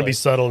 exactly. Trying to be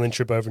subtle and then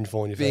trip over and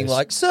fall on your being face.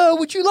 like, "So,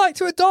 would you like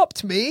to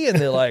adopt me?" And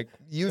they're like,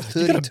 "You've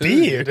 32." got a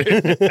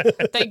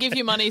beard. They give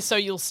you money so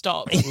you'll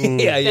stop.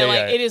 yeah, They're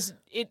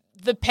like,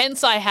 the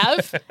pence I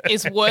have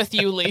is worth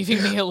you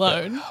leaving me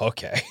alone.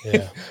 Okay.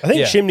 Yeah. I think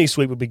Yeah. chimney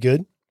sweep would be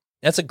good.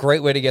 That's a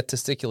great way to get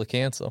testicular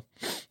cancer.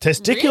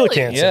 Testicular Really?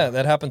 cancer. Yeah,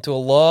 that happened to a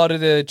lot of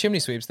the chimney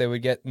sweeps. They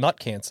would get nut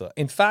cancer.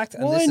 In fact,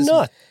 and Why this is,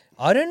 not?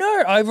 I don't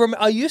know.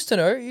 I used to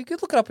know. You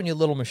could look it up on your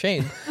little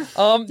machine.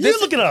 You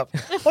This- look it up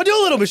on your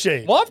little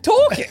machine. Well, I'm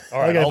talking. All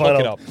right, Okay, I'll fine, look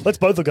it up. Let's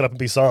both look it up and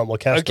be silent while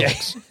Cass Okay.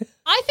 talks.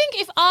 I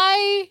think if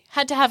I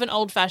had to have an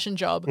old-fashioned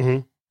job,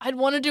 I'd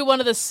want to do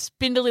one of the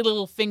spindly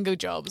little finger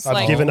jobs.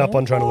 I've given up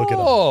on trying to look it up.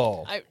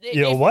 Oh,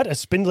 What? A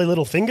spindly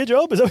little finger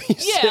job? Is that what you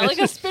said? Yeah, like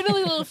a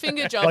spindly little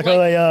finger job. Like on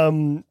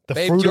a the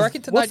babe, fruit do you of,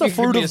 reckon tonight what's the you could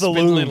fruit give me of a the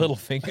spindly loom? little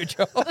finger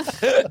job?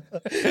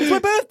 It's my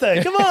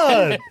birthday. Come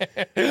on.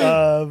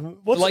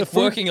 What's the like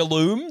fruit? working a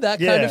loom, that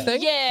kind Yeah. of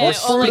thing? yeah,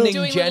 What's or like spinning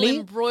doing Jenny? little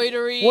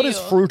embroidery. What is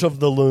or- fruit of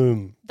the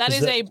loom? That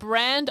is a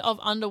brand of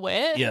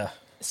underwear Yeah.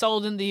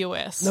 sold in the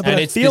US. No, but And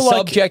I it's the feel like-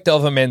 subject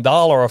of a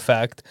Mandela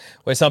effect,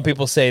 where some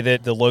people say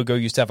that the logo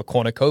used to have a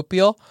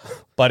cornucopia,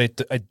 but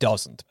it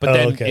doesn't. But Oh,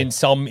 then okay. in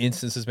some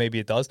instances, maybe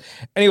it does.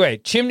 Anyway,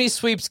 chimney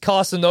sweeps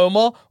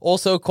carcinoma,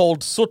 also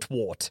called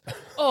sootwort,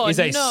 Oh, is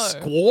a no.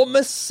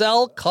 squamous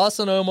cell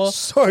carcinoma.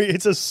 Sorry,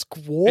 it's a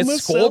squamous.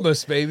 It's cell?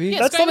 squamous, baby. Yeah,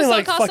 That's squamous something cell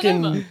like carcinoma.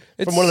 fucking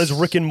from one of those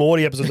Rick and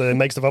Morty episodes where they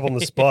make stuff up on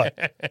the spot.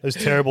 Those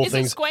terrible Is it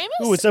things. squamous?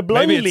 Ooh, it's a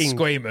Maybe it's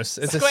blungling. squamous.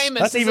 It's Squamous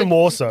That's is even a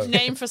more so.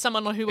 name for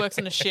someone who works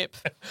on a ship.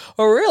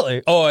 Oh,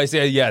 really? Oh, I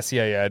see. Yes,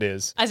 yeah, it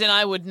is. As in,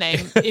 I would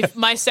name if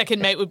my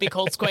second mate would be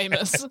called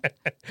Squamous.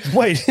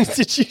 Wait,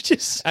 did you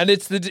just? And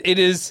it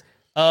is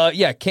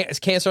It's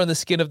cancer on the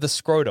skin of the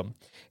scrotum.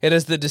 It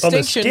is the skin.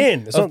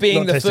 distinction It's of not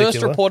being the first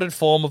testicular. reported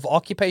form of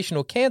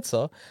occupational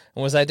cancer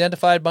and was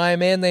identified by a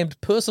man named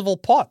Percival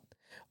Pott.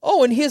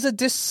 Oh, and here's a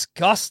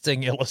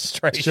disgusting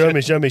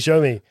illustration.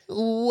 Show me.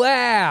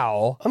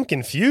 Wow. I'm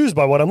confused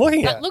by what I'm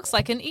looking That at. looks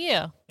like an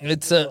ear.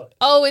 It's a...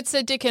 Oh, it's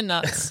a dick and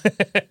nuts.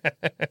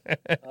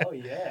 Oh,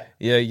 yeah.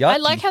 Yeah, yucky. I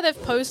like how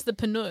they've posed the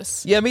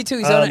panus. Yeah, me too.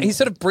 He's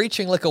sort of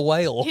breaching like a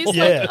whale. He's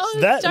Yeah, like, oh,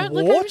 that don't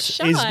look, I'm wart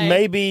shy. is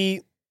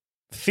maybe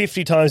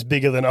 50 times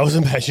bigger than I was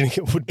imagining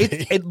it would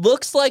be. It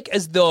looks like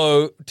as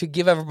though, to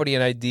give everybody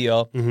an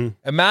idea,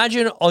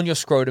 imagine on your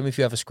scrotum, if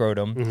you have a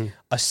scrotum,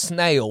 a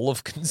snail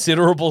of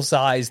considerable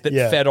size that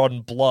Yeah. fed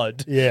on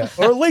blood. Yeah.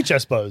 Or a leech, I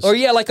suppose. Or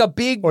like a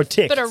big Or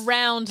tick. But a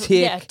round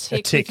Tick.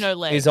 tick tick with no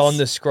legs. is on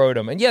the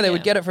scrotum. And they would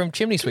Yeah. get it from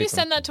chimney Can you sweeping.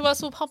 send that to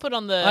us? We'll pop it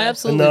on the... I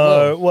absolutely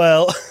No, will.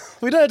 well,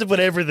 we don't have to put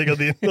everything on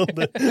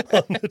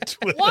the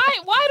Twitter.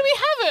 Why do we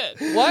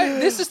have it? Why?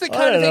 This is the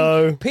kind of don't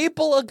thing know.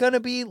 people are going to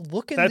be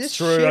looking That's this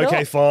true. shit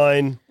Okay, up.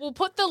 fine. We'll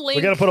put the link.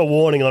 We're going to put a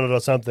warning on it or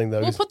something,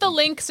 though. We'll put the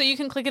link so you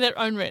can click it at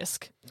own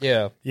risk.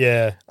 Yeah.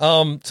 Yeah.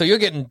 So you're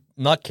getting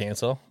nut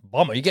cancer.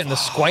 Bummer. You're getting the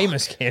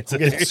squamous cancer.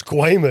 Get dude.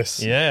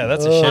 squamous. Yeah,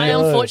 that's a Oh, shame. I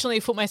no. unfortunately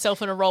put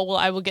myself in a role where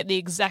I will get the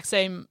exact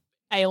same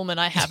ailment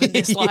I have in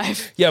this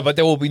life. Yeah, but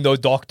there will be no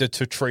doctor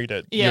to treat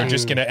it. Yeah. You're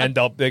just going to end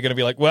up, they're going to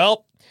be like,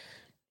 well,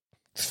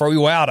 throw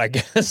you out, I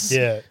guess.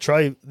 Yeah.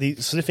 Try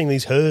sniffing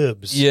these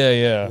herbs.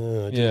 Yeah.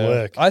 it didn't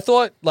work. I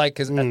thought, like,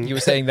 because you were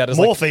saying that as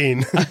like,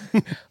 Morphine.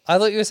 I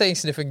thought you were saying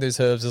sniffing those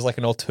herbs is like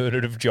an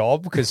alternative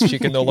job because she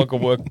can no longer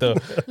work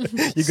the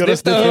You got to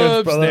sniff the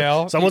herbs brother.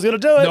 now. Someone's going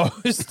to do it. No,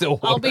 it still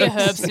I'll be a works.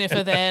 herb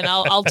sniffer then.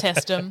 I'll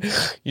test them.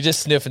 You just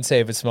sniff and say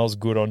if it smells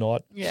good or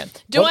not. Yeah.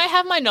 Do I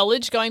have my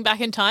knowledge going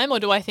back in time, or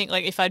do I think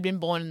like if I'd been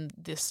born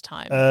this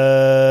time?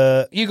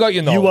 You got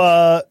your knowledge. You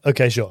are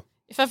okay. Sure.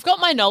 If I've got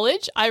my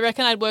knowledge, I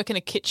reckon I'd work in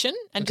a kitchen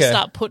and just Okay.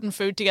 start putting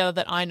food together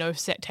that I know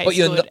tastes But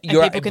you're good, not- and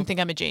you're- people can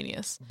think I'm a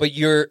genius. But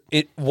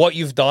what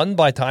you've done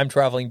by time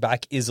traveling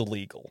back is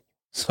illegal.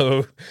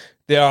 So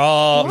there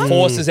are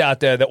forces out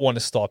there that want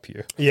to stop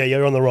you. Yeah,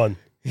 you're on the run.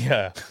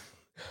 Yeah.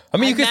 I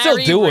mean, you can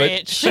Marry still do it.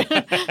 rich.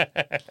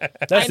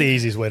 That's the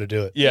easiest way to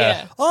do it.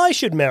 Yeah. I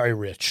should marry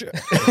rich.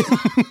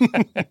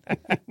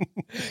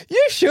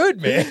 You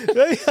should, man.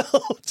 Maybe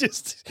I'll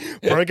just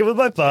break up with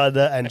my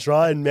partner and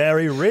try and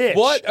marry rich.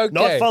 What? Okay.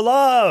 Not for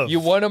love. You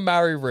want to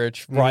marry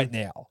rich right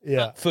now.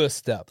 Yeah. First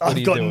step. What are I've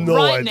you got doing? no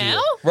right idea.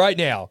 now? Right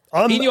now.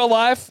 I'm- In your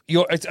life,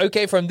 it's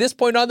okay from this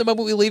point on, the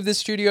moment we leave this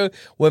studio,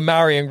 we're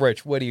marrying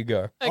rich. Where do you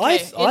go? Okay,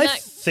 I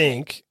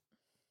think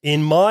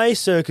in my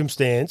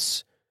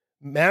circumstance,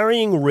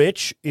 marrying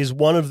rich is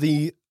one of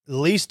the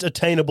least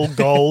attainable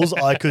goals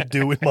I could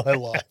do in my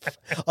life.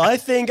 I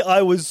think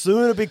I would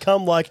sooner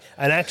become like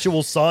an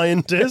actual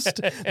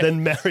scientist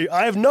than marry.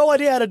 I have no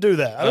idea how to do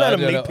that. I don't know how to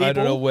meet people. I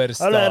don't know where to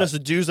I don't know how to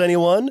start. seduce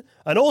anyone.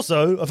 And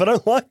also, if I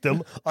don't like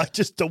them, I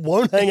just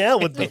won't hang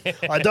out with them.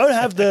 I don't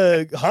have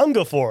the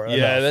hunger for it.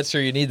 Yeah, enough. that's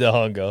true. You need the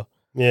hunger.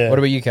 Yeah. What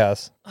about you,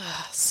 Cass?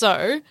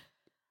 So,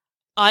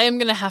 I am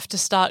going to have to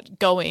start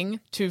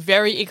going to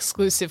very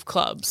exclusive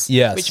clubs.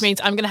 Yes. Which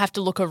means I'm going to have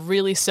to look a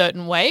really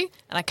certain way.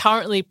 And I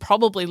currently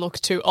probably look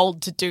too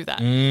old to do that.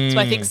 So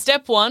I think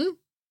step one,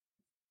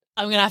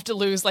 I'm going to have to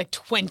lose like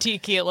 20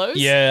 kilos.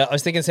 Yeah, I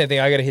was thinking the same thing.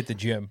 I got to hit the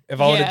gym. If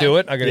I want to Yeah. do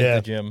it, I got to Yeah.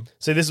 hit the gym.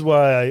 So this is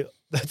why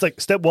that's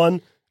like step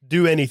one,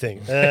 do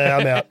anything.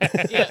 I'm out.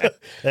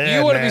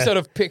 You want to be sort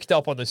of picked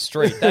up on the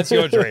street. That's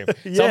your dream.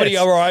 Somebody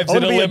arrives I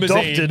in want a to be limousine.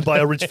 adopted by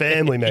a rich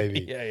family,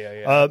 maybe.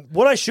 Yeah.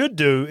 What I should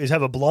do is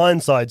have a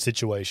blindside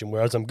situation,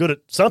 whereas I'm good at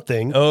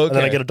something, and then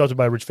I Okay. get adopted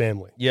by a rich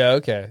family. Yeah,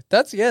 okay.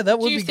 That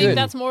would Do you be think good.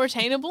 that's more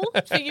attainable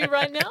for you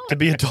right now? To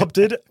be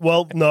adopted?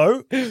 Well,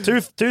 no.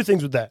 Two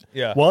things with that.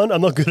 Yeah. One,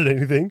 I'm not good at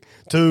anything.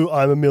 Two,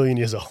 I'm a million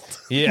years old.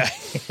 Yeah,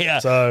 yeah.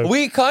 So-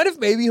 we kind of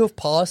maybe have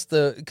passed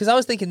because I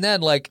was thinking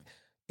then, like,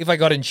 if I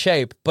got in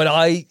shape, but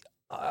I'm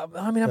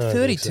don't think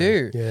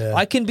 32. so. Yeah.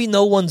 I can be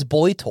no one's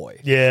boy toy,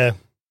 Yeah.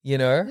 you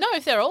know? No,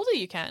 if they're older,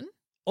 you can.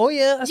 Oh,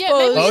 yeah, I Yeah,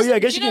 suppose. maybe Oh, yeah, I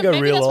guess you can go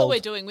maybe real that's old. what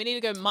we're doing. We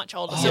need to go much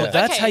older. Oh, So,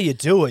 That's okay. how you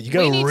do it. You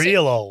go We need to-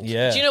 real old.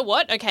 Yeah. Do you know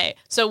what? Okay,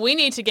 so we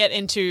need to get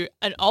into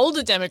an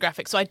older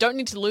demographic. So I don't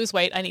need to lose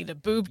weight. I need a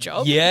boob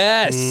job.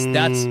 Yes,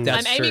 that's I'm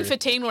true. aiming for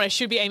teen when I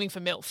should be aiming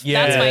for MILF.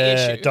 Yeah. That's my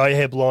issue. Dye your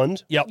hair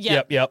blonde. Yep,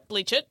 Yeah. yep.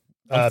 Bleach it.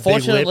 Big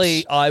Unfortunately,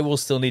 lips. I will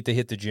still need to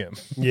hit the gym.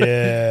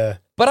 Yeah.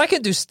 But I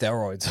can do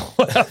steroids or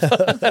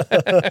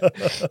whatever.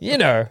 You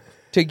know,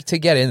 to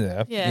get in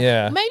there.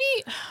 Yeah.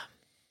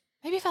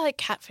 Maybe if I like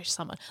catfish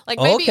someone. Like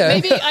Oh, maybe okay.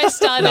 maybe I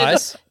started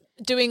Nice.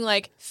 doing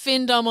like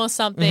Findom or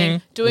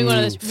something, doing one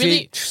of those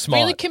really Smart.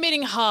 really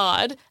committing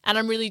hard, and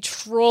I'm really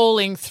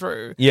trawling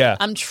through. Yeah.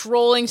 I'm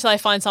trawling till I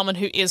find someone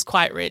who is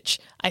quite rich.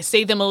 I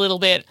see them a little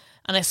bit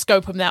and I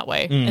scope them that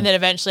way. And then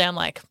eventually I'm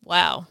like,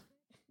 wow,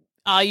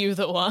 are you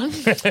the one?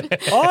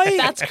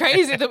 That's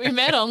crazy that we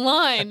met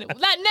online.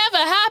 That never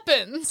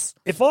happens.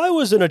 If I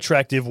was an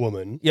attractive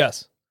woman,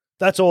 Yes.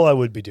 that's all I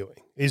would be doing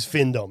is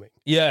fin-doming.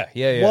 Yeah.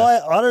 Why?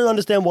 I don't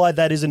understand why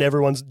that isn't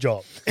everyone's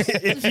job.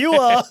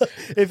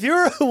 If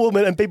you're a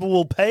woman and people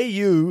will pay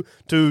you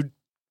to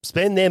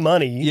spend their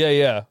money.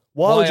 Yeah.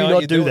 Why would you aren't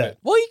not do doing that? it?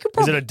 Well, you could Is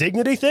probably it a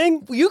dignity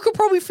thing? you could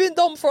probably fin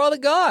dom for other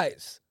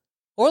guys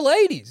or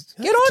ladies.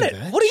 Get on do it.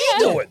 that. What are you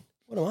doing?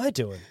 What am I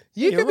doing?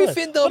 You You're could be right.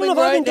 fin I don't know doming if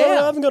I right haven't got- I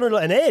now. haven't got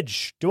an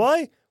edge, do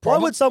I? Why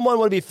would someone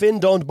want to be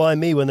fin-donned by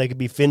me when they could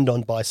be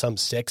fin-donned by some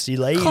sexy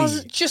lady?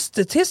 Because it's just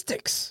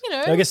statistics. You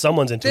know, I guess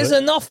someone's into There's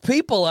it. enough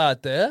people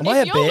out there. Am I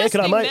a If you're bear?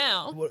 Can I listening might,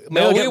 now-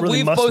 may I get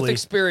really we've both muscly?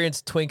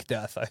 experienced twink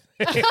death.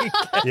 I think.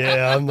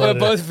 Yeah, I'm We're not.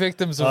 both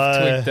victims of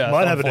twink death.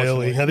 Might have it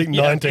early. I think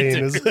 19 me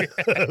too. is. And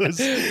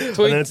then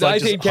Twink, it's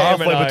like 19 just came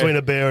halfway and I- between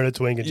a bear and a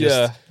twink. And just,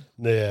 yeah.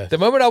 The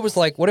moment I was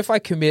like, what if I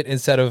commit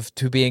instead of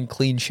to being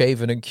clean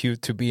shaven and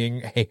cute to being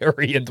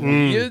hairy and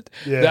weird?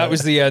 yeah. That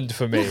was the end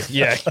for me.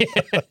 Yeah.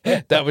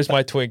 That was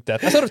my twink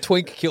death. I sort of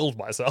twink killed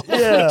myself.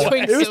 Yeah,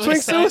 Twink it was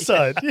twink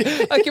suicide.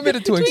 suicide. I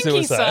committed twink Twinkie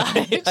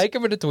suicide. side. I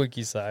committed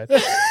Twinkie side.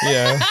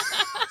 Yeah.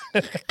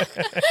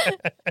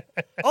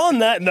 On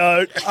that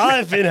note,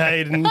 I've been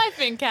Hayden. I've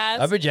been Kaz.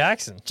 I'm a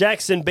Jackson.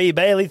 Jackson B.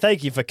 Bailey,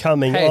 thank you for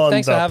coming Hey, on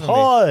thanks for the having me.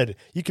 pod.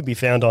 You can be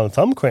found on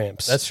Thumb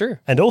Cramps. That's true.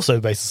 And also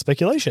Baseless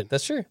Speculation.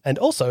 That's true. And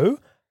also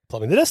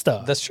Plumbing the Death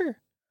Star. That's true.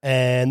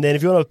 And then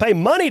if you want to pay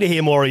money to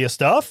hear more of your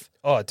stuff,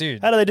 Oh,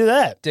 dude. how do they do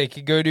that? They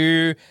can go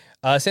to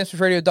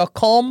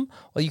samsonsradio.com,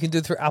 or you can do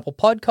it through Apple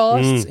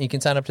Podcasts. And you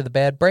can sign up to the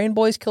Bad Brain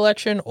Boys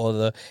collection or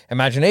the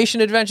Imagination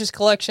Adventures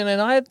collection.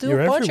 And I do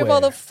You're a bunch everywhere.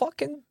 of other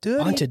fucking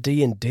dirty. Bunch of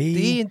D&D.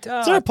 D&D.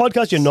 Is there a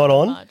podcast you're not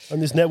on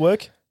this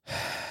network?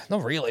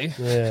 Not really.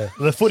 Yeah.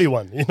 The footy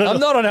one. You know? I'm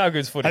not on How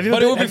Good's Footy, Have you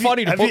but ever it would been- be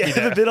funny to have put you me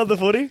ever there. been on the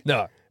footy?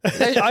 No.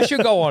 I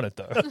should go on it,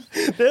 though. That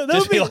Just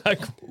would be be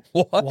like,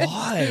 what?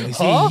 Why is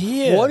he Huh?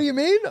 here? What do you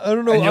mean? I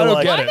don't know. And I you're don't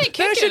like, get Why are they it.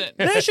 kicking it?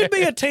 There should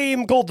be a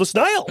team called the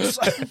Snails.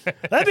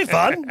 That'd be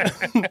fun.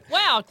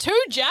 Wow,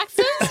 2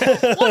 Jacksons?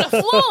 What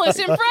a flawless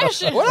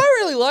impression. What I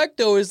really like,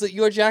 though, is that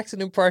your Jackson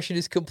impression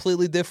is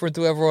completely different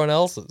to everyone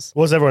else's.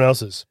 What's everyone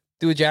else's?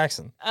 Do a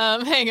Jackson.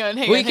 Hang on.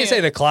 Well, you can say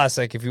the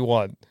classic if you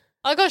want.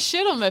 I got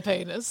shit on my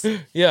penis.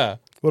 Yeah.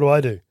 What do I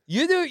do?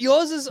 You do.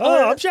 Yours is.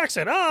 Oh, I'm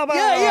Jackson. Oh,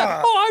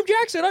 Yeah. Oh, I'm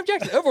Jackson.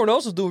 Everyone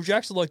else is doing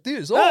Jackson like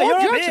this. Oh, you're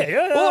I'm up Jackson. here.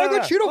 Yeah. Oh, I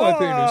got shit on my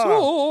penis.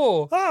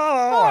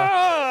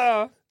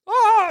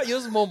 Oh.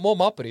 Yours is more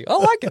Muppety. I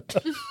like it.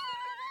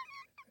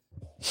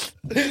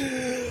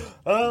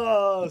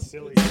 Oh,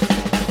 silly.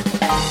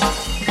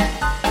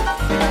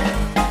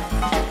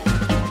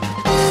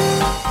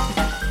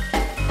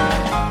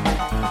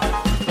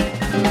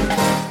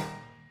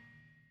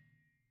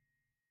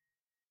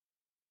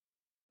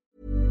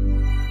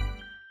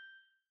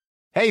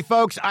 Hey,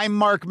 folks, I'm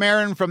Mark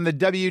Maron from the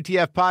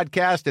WTF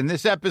Podcast, and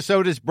this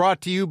episode is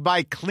brought to you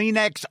by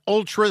Kleenex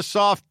Ultra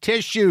Soft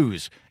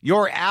Tissues,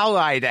 your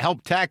ally to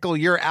help tackle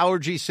your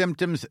allergy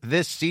symptoms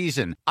this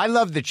season. I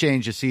love the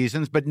change of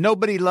seasons, but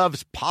nobody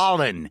loves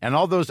pollen and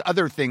all those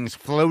other things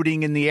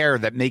floating in the air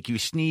that make you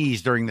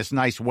sneeze during this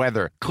nice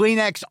weather.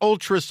 Kleenex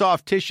Ultra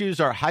Soft Tissues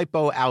are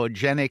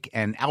hypoallergenic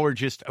and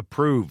allergist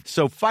approved,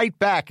 so fight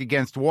back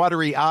against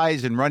watery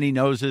eyes and runny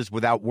noses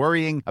without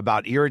worrying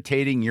about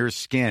irritating your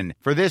skin.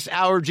 For this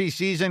allergy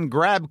season,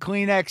 grab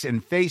Kleenex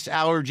and face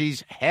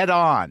allergies head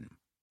on.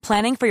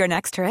 Planning for your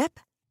next trip?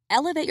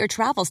 Elevate your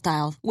travel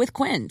style with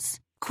Quince.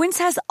 Quince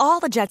has all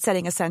the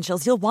jet-setting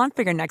essentials you'll want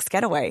for your next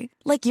getaway,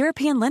 like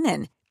European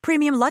linen,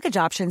 premium luggage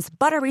options,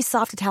 buttery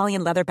soft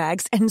Italian leather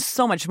bags, and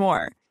so much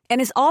more. And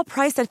is all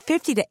priced at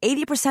 50 to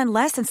 80%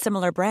 less than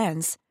similar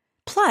brands.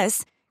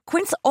 Plus,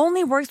 Quince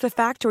only works with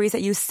factories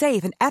that use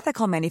safe and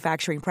ethical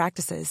manufacturing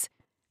practices.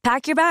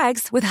 Pack your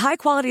bags with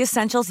high-quality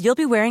essentials you'll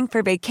be wearing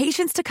for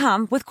vacations to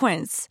come with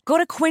Quince. Go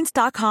to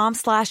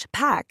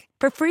quince.com/pack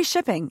for free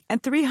shipping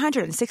and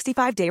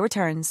 365-day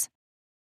returns.